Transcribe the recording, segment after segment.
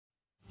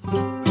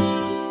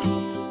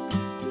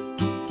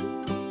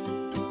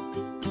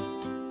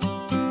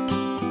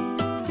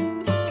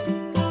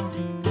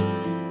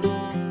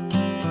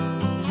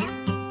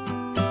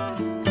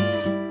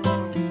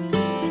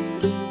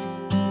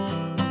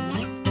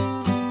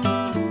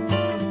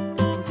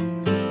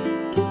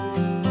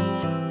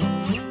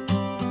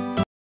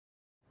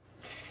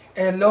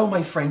Hello,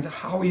 my friends.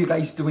 How are you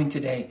guys doing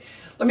today?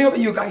 Let me hope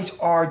that you guys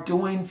are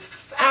doing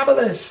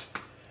fabulous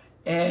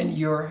and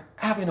you're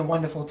having a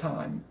wonderful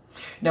time.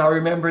 Now,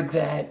 remember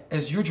that,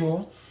 as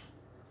usual,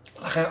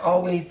 like I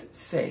always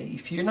say,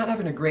 if you're not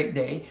having a great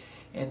day,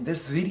 and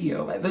this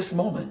video, at this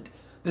moment,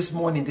 this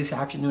morning, this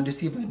afternoon,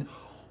 this evening,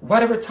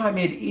 whatever time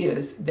it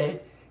is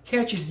that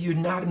catches you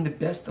not in the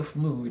best of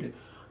mood,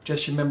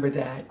 just remember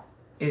that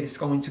it is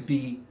going to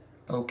be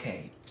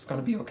okay. It's going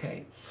to be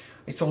okay.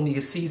 It's only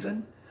a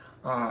season.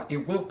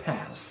 It will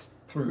pass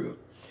through.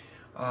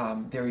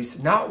 There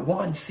is not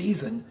one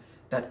season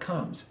that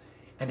comes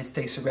and it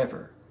stays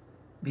forever.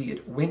 Be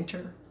it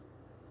winter,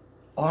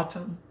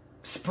 autumn,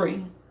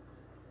 spring,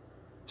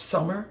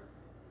 summer,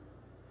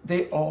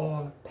 they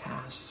all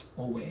pass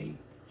away.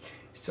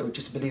 So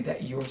just believe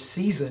that your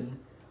season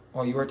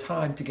or your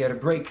time to get a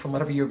break from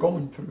whatever you're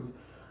going through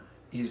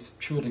is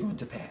truly going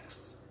to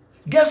pass.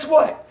 Guess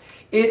what?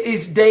 It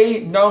is day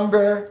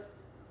number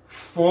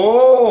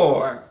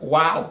 4.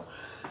 Wow.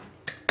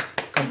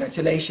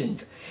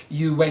 Congratulations.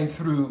 You went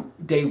through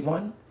day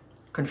 1,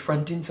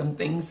 confronting some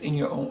things in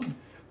your own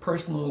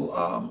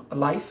personal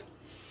life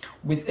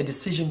with a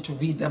decision to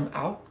weed them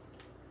out.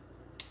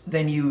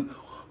 Then you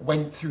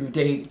went through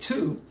day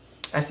 2,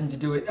 asking to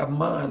do it a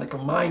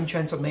mind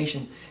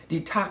transformation,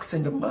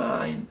 detoxing the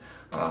mind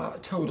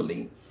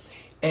totally.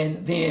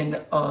 And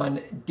then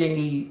on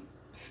day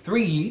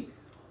 3,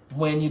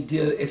 when you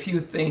did a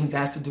few things that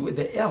has to do with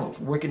the health,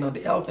 working on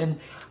the health, and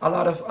a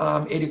lot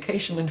of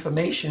educational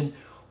information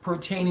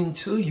pertaining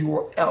to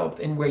your health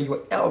and where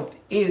your health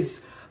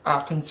is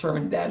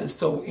concerned, that is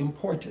so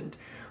important.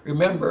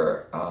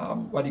 Remember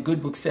what the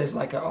good book says,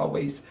 like I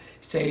always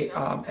say,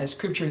 as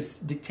scriptures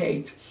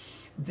dictate,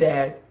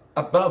 that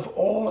above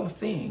all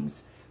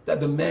things,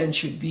 that the man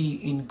should be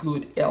in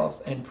good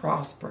health and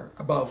prosper,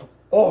 above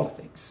all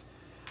things,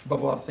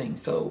 above all things.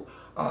 So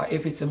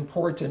if it's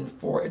important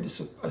for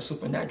a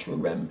supernatural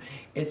realm,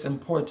 it's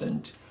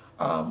important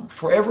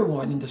for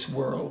everyone in this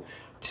world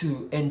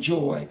to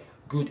enjoy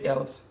good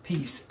health,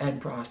 peace, and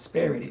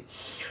prosperity.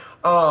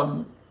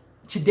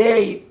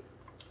 Today,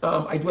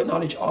 I do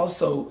acknowledge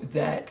also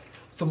that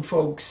some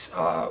folks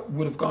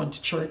would have gone to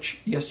church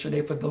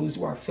yesterday. For those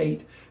who are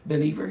faith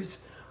believers,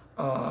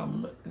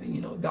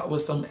 that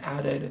was some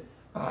added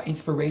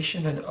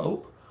inspiration and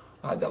hope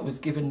that was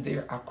given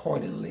there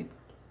accordingly.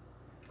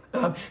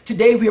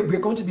 Today, we're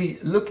going to be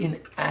looking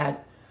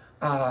at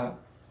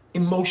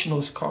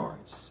emotional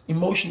scars,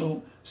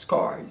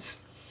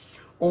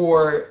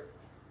 or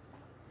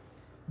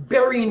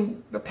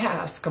burying the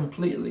past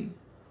completely,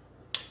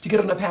 to get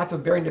on the path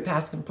of burying the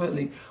past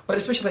completely, but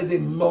especially the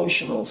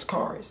emotional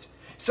scars.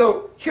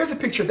 So here's a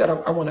picture that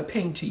I want to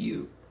paint to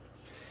you.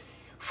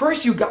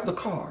 First, you got the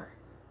car.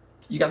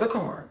 You got the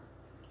car.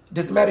 It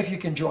doesn't matter if you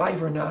can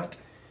drive or not.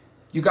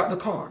 You got the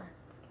car.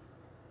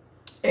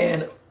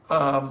 And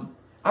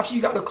after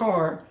you got the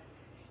car,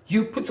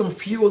 you put some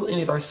fuel in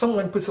it, or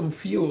someone put some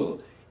fuel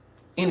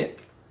in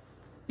it,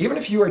 even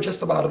if you are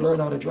just about to learn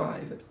how to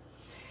drive it.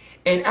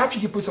 And after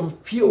you put some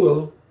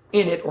fuel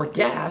in it, or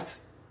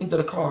gas into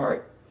the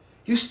car,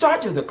 you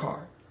started the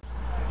car.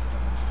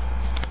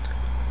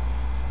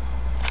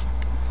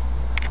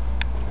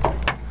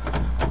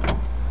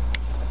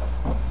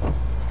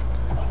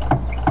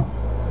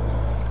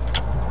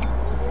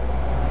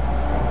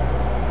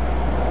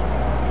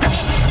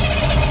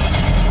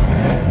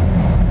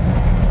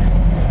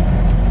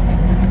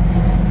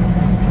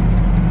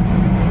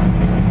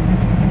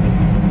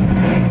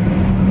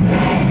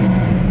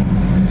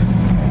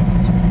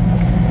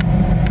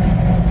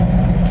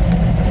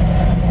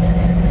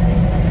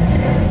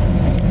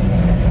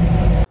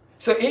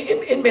 So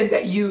it meant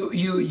that you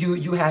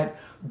had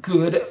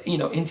good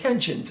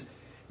intentions.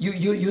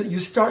 You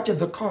started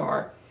the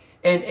car,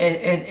 and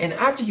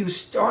after you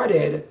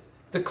started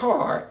the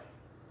car,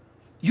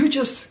 you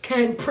just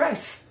can't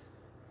press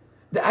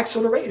the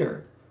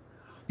accelerator.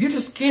 You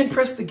just can't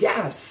press the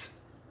gas.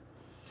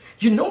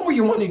 You know where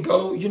you want to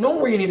go, you know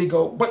where you need to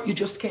go, but you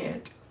just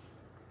can't.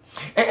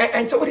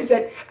 And so what is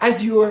that?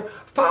 As you're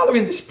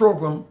following this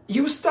program,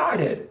 you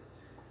started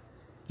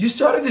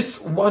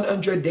this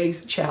 100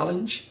 days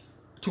challenge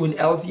to an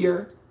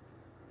healthier,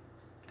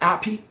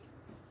 happy,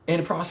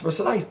 and prosperous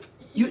life.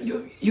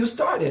 You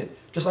started,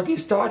 just like you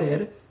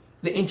started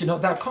the engine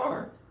of that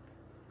car.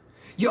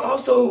 You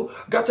also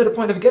got to the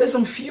point of getting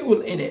some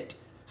fuel in it.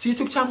 So you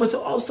took time to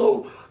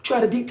also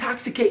try to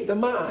detoxicate the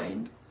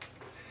mind.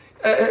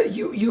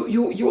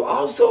 You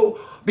also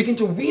begin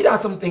to weed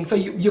out some things. So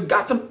you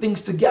got some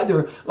things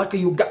together, like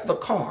you got the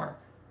car.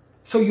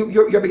 So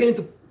you're beginning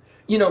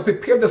to,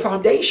 prepare the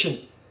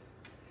foundation.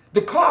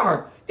 The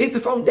car is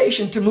the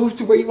foundation to move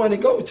to where you want to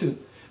go to.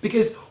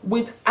 Because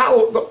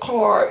without the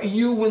car,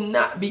 you will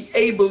not be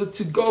able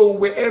to go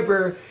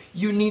wherever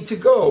you need to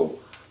go.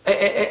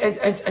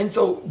 And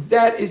so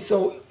that is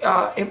so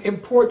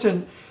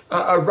important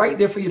right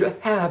there for you to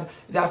have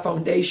that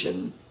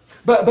foundation.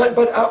 But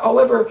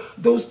however,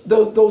 those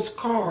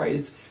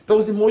scars,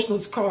 those emotional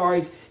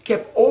scars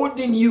kept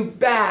holding you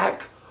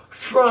back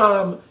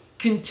from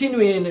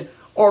continuing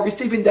or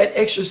receiving that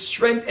extra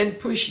strength and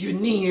push you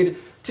need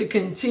to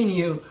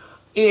continue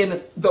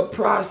in the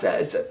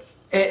process.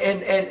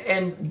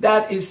 And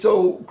that is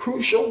so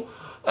crucial,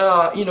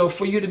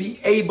 for you to be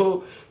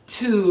able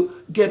to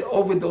get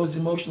over those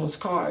emotional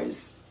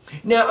scars.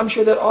 Now, I'm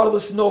sure that all of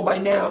us know by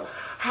now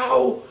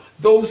how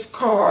those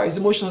scars,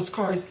 emotional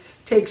scars,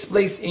 takes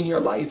place in your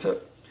life.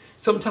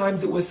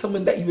 Sometimes it was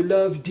someone that you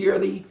love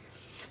dearly,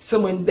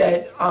 someone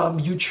that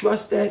you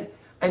trusted,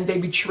 and they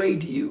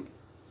betrayed you.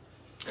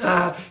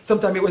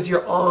 Sometimes it was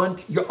your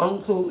aunt, your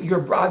uncle, your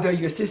brother,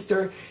 your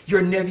sister,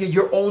 your nephew,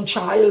 your own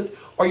child,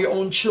 or your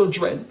own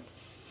children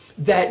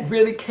that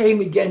really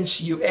came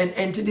against you.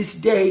 And to this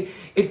day,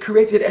 it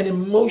created an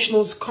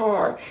emotional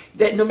scar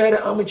that no matter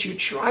how much you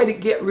try to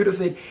get rid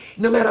of it,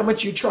 no matter how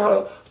much you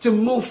try to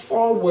move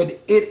forward,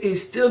 it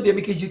is still there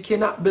because you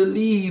cannot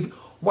believe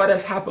what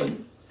has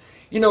happened.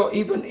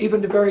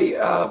 Even the very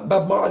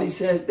Bob Marley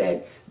says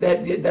that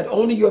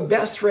only your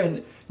best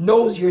friend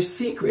knows your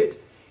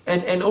secret,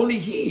 and only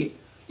he,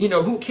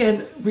 who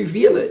can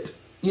reveal it.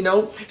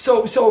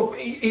 So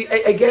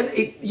again,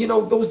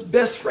 those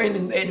best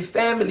friend and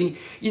family,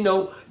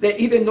 that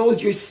even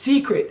knows your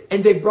secret,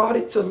 and they brought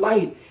it to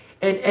light,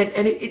 and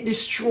it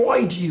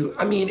destroyed you.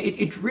 I mean,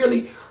 it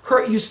really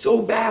hurt you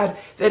so bad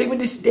that even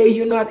this day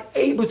you're not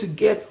able to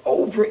get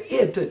over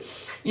it.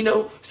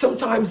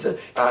 Sometimes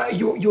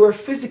you are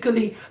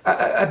physically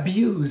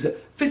abused,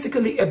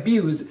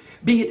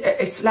 be it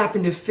a slap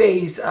in the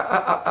face,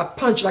 a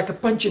punch like a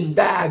punching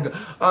bag,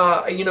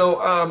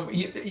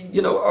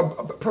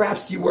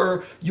 perhaps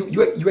you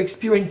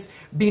experience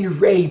being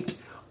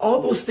raped.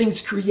 All those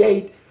things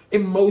create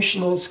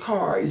emotional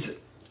scars.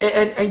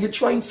 And you're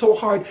trying so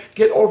hard to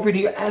get over it.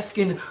 You're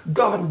asking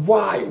God,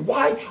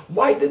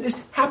 why did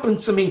this happen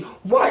to me?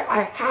 Why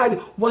I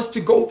was to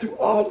go through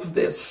all of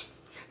this?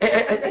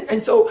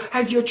 And so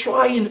as you're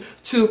trying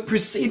to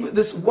proceed with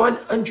this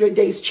 100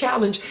 days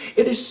challenge,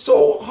 it is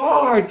so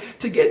hard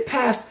to get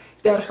past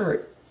that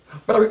hurt.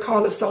 But I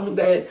recall a song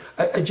that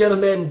a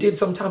gentleman did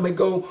some time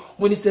ago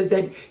when he says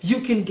that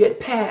you can get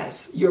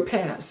past your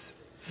past.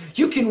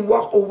 You can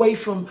walk away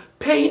from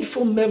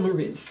painful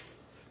memories,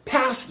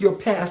 past your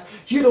past.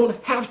 You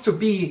don't have to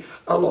be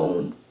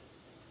alone.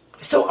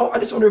 So I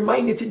just want to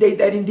remind you today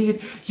that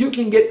indeed you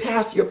can get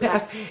past your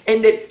past,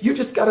 and that you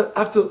just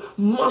have to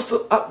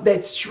muscle up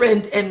that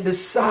strength and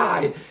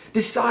decide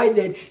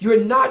that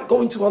you're not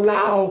going to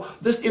allow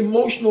this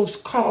emotional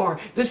scar,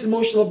 this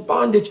emotional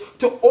bondage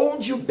to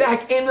hold you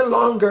back any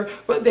longer,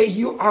 but that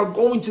you are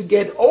going to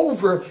get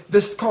over the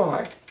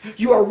scar.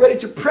 You are ready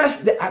to press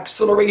the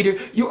accelerator.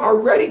 You are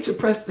ready to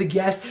press the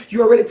gas.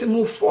 You are ready to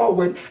move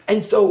forward.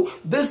 And so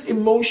this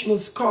emotional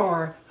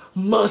scar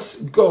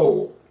must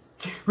go.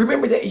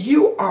 Remember that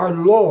you are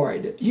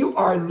Lord, and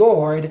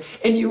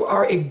you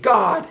are a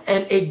God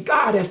and a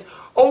goddess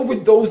over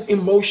those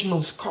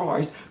emotional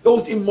scars,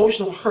 those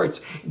emotional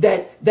hurts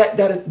that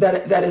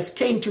has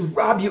came to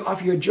rob you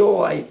of your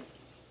joy.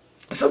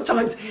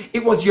 Sometimes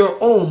it was your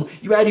home.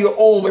 You had your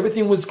home.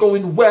 Everything was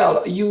going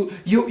well. You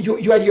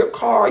had your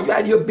car. You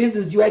had your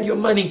business. You had your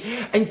money.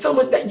 And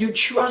someone that you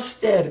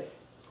trusted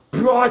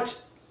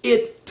brought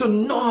it to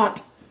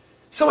naught.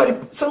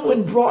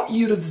 Someone brought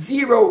you to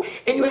zero,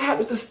 and you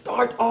had to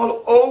start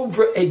all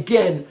over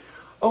again.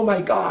 Oh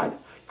my God.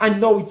 I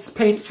know it's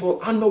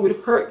painful. I know it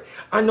hurt.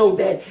 I know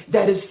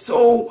that is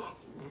so,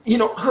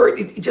 hurt.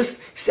 It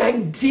just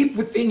sank deep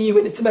within you,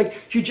 and it's like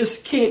you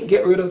just can't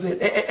get rid of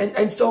it.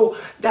 And so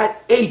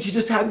that hate, you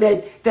just have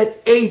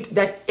that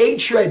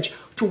hatred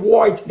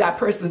towards that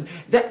person,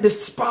 that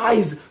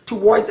despise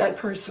towards that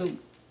person.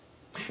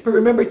 But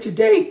remember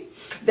today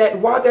that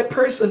while that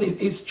person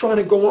is trying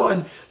to go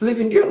on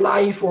living their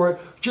life, or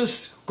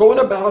just going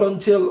about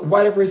until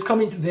whatever is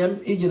coming to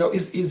them,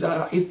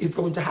 is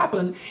going to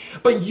happen,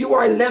 but you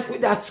are left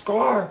with that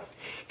scar,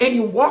 and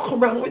you walk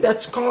around with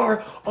that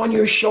scar on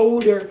your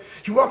shoulder.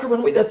 You walk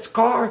around with that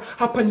scar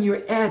up on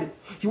your head.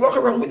 You walk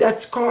around with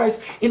that scars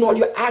in all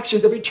your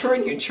actions. Every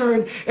turn you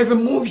turn, every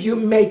move you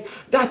make,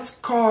 that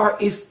scar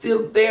is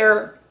still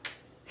there.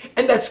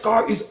 And that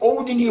scar is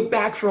holding you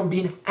back from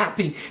being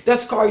happy. That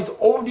scar is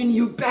holding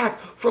you back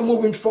from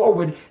moving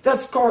forward. That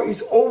scar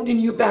is holding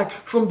you back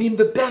from being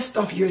the best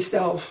of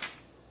yourself.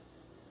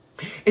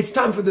 It's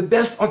time for the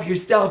best of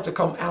yourself to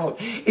come out.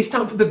 It's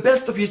time for the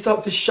best of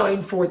yourself to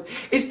shine forth.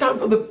 It's time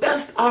for the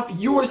best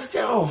of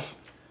yourself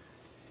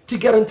to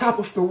get on top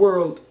of the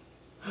world.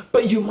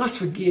 But you must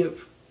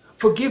forgive.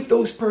 Forgive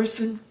those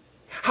person,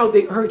 how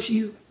they hurt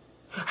you,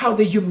 how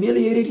they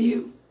humiliated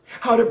you,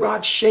 how they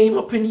brought shame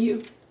upon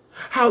you,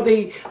 how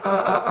they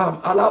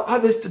allow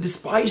others to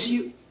despise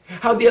you,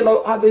 how they allow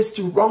others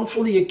to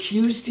wrongfully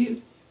accuse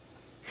you,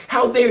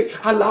 how they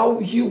allow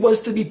you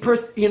was to be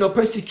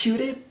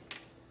persecuted.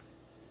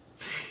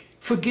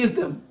 Forgive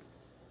them.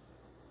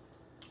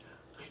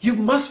 You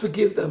must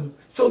forgive them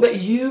so that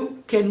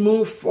you can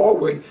move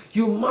forward.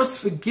 You must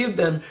forgive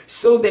them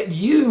so that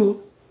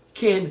you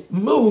can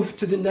move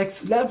to the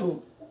next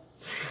level.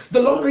 The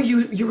longer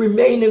you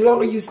remain and the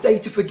longer you stay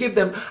to forgive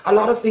them, a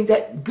lot of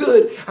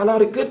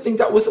good things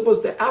that were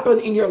supposed to happen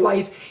in your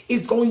life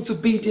is going to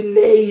be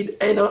delayed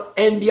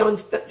and beyond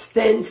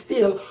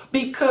standstill,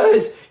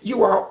 because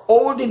you are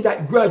holding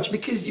that grudge,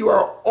 because you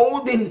are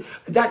holding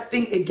that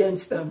thing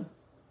against them.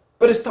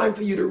 But it's time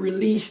for you to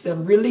release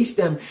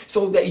them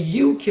so that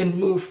you can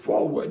move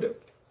forward.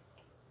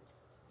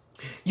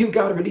 You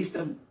got to release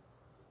them.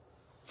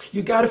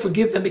 You got to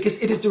forgive them, because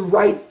it is the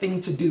right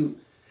thing to do.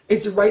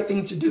 It's the right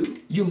thing to do.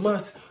 You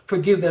must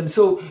forgive them.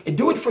 So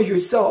do it for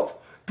yourself.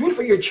 Do it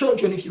for your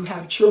children if you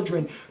have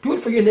children. Do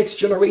it for your next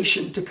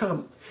generation to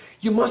come.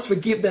 You must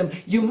forgive them.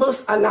 You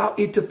must allow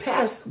it to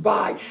pass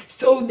by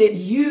so that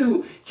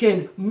you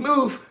can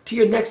move to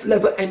your next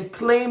level and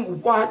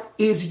claim what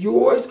is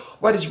yours,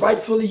 what is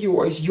rightfully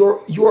yours,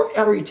 your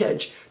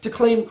heritage, to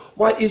claim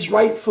what is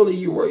rightfully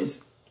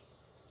yours,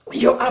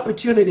 your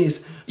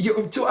opportunities,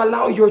 to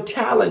allow your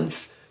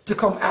talents to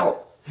come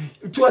out,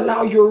 to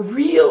allow your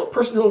real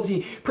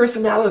personality,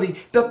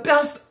 the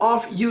best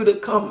of you to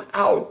come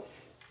out.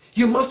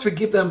 You must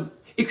forgive them.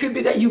 It could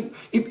be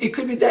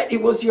that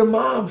it was your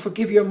mom.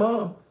 Forgive your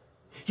mom.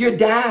 Your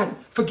dad.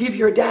 Forgive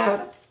your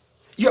dad.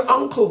 Your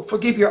uncle.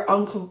 Forgive your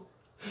uncle.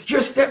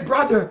 Your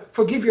stepbrother.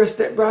 Forgive your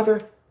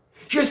stepbrother.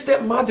 Your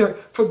stepmother.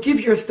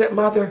 Forgive your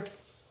stepmother.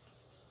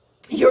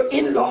 Your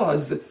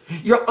in-laws.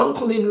 Your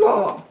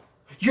uncle-in-law.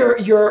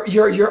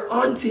 Your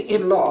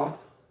auntie-in-law.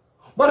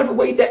 Whatever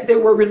way that they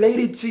were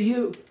related to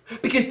you,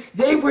 because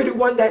they were the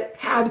one that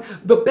had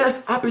the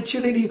best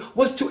opportunity,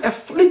 was to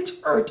afflict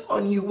hurt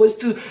on you, was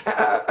to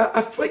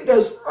afflict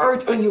those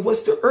hurt on you,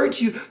 was to hurt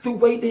you the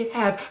way they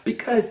have,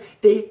 because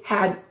they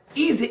had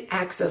easy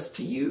access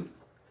to you,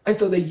 and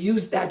so they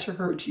used that to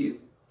hurt you.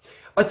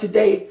 But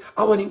today,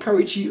 I want to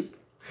encourage you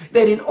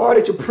that in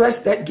order to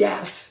press that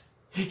gas,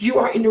 you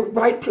are in the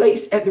right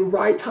place at the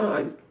right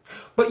time,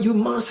 but you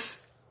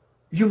must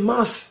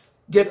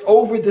get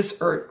over this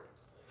hurt.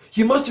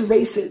 You must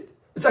erase it.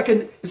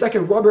 It's like a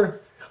rubber.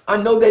 I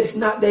know that it's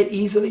not that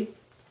easily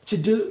to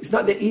do. It's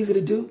not that easy to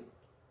do.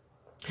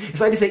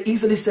 It's like they say,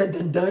 easily said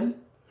than done.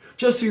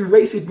 Just to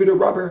erase it with a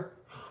rubber.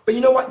 But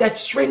you know what? That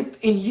strength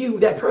in you,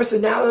 that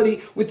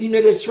personality within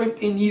you, that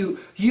strength in you,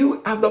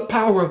 you have the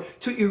power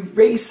to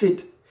erase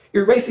it.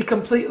 Erase it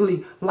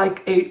completely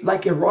like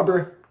a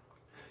rubber.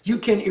 You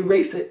can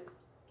erase it.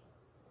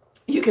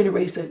 You can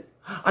erase it.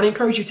 I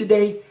encourage you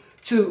today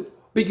to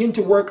begin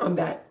to work on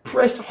that.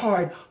 Press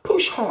hard,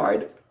 push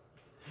hard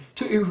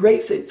to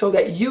erase it so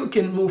that you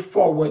can move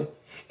forward.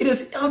 It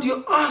has held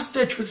you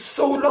hostage for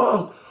so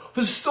long,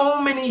 for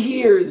so many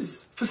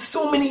years. For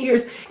so many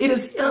years, it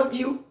has held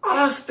you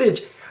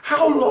hostage.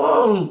 How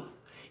long?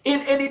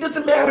 And it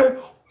doesn't matter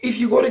if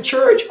you go to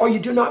church or you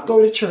do not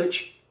go to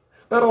church.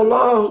 But how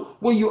long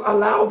will you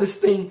allow this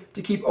thing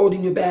to keep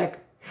holding you back?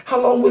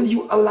 How long will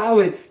you allow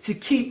it to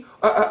keep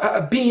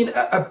being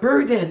a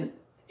burden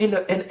and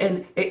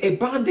a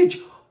bondage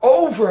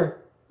over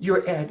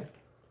your head?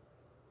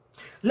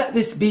 Let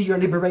this be your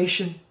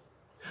liberation.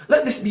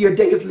 Let this be your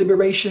day of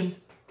liberation.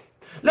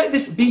 Let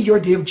this be your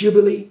day of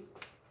jubilee,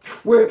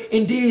 where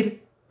indeed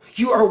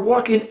you are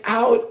walking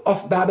out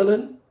of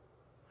Babylon.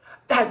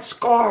 That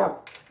scar,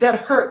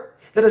 that hurt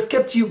that has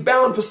kept you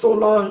bound for so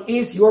long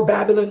is your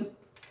Babylon.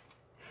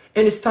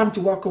 And it's time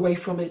to walk away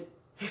from it.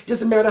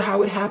 Doesn't matter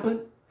how it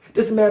happened.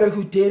 Doesn't matter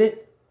who did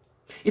it.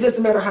 It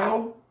doesn't matter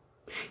how.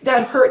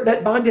 That hurt,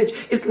 that bondage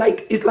is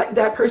like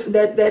that person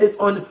that is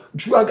on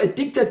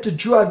addicted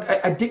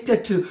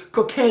to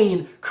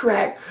cocaine,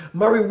 crack,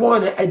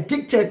 marijuana,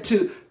 addicted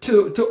to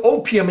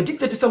opium,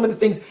 addicted to some of the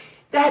things.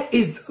 That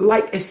is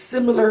like a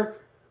similar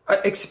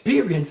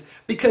experience,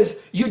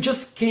 because you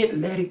just can't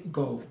let it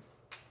go.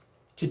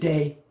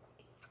 Today,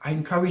 I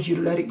encourage you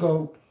to let it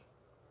go.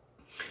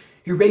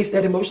 Erase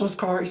that emotional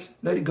scars,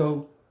 let it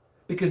go,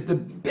 because the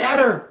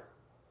better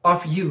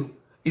of you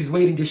is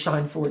waiting to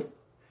shine forth.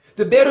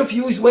 The better of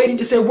you is waiting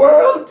to say,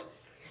 world,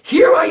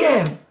 here I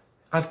am.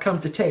 I've come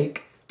to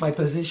take my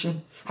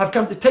position. I've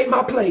come to take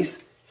my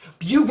place.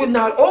 You will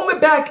not hold me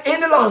back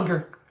any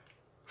longer.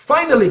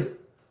 Finally,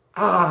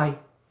 I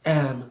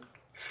am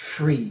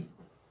free.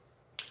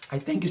 I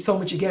thank you so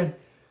much again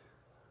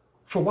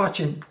for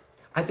watching.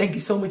 I thank you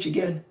so much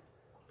again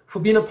for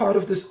being a part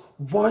of this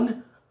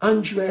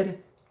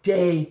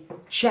 100-day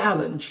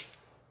challenge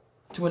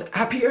to an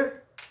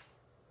happier,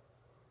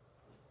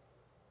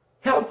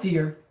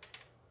 healthier,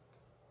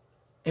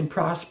 and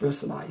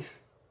prosperous life.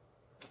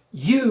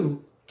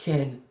 You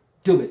can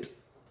do it.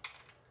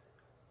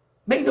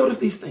 Make note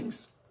of these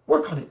things.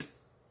 Work on it.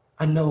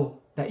 I know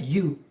that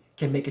you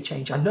can make a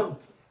change. I know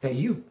that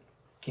you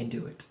can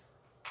do it.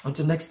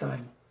 Until next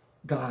time,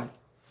 God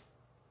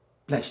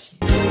bless you.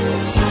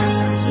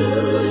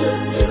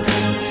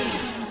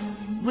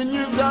 When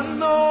you've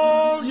done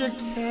all you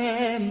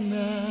can,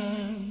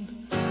 and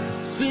it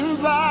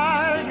seems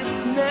like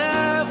it's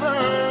never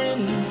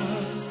enough.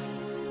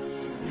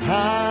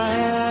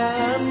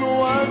 And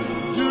what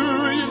do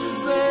you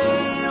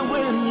say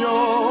when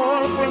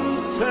your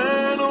friends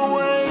turn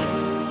away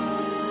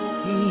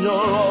and you're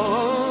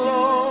all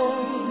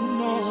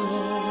alone, all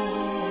alone?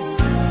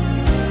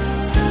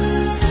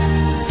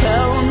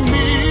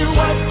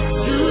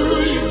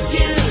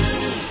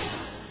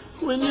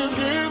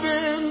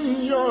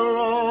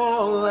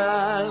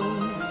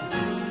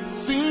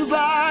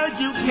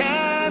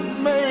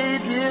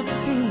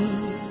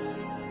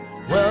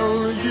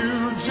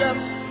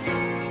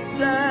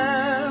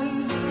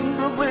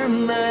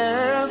 when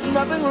there's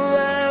nothing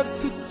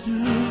left to do,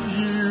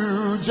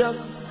 you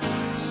just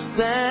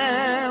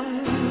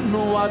stand,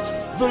 watch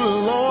the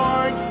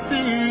Lord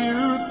see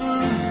you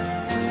through.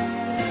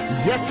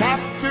 Yes,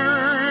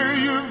 after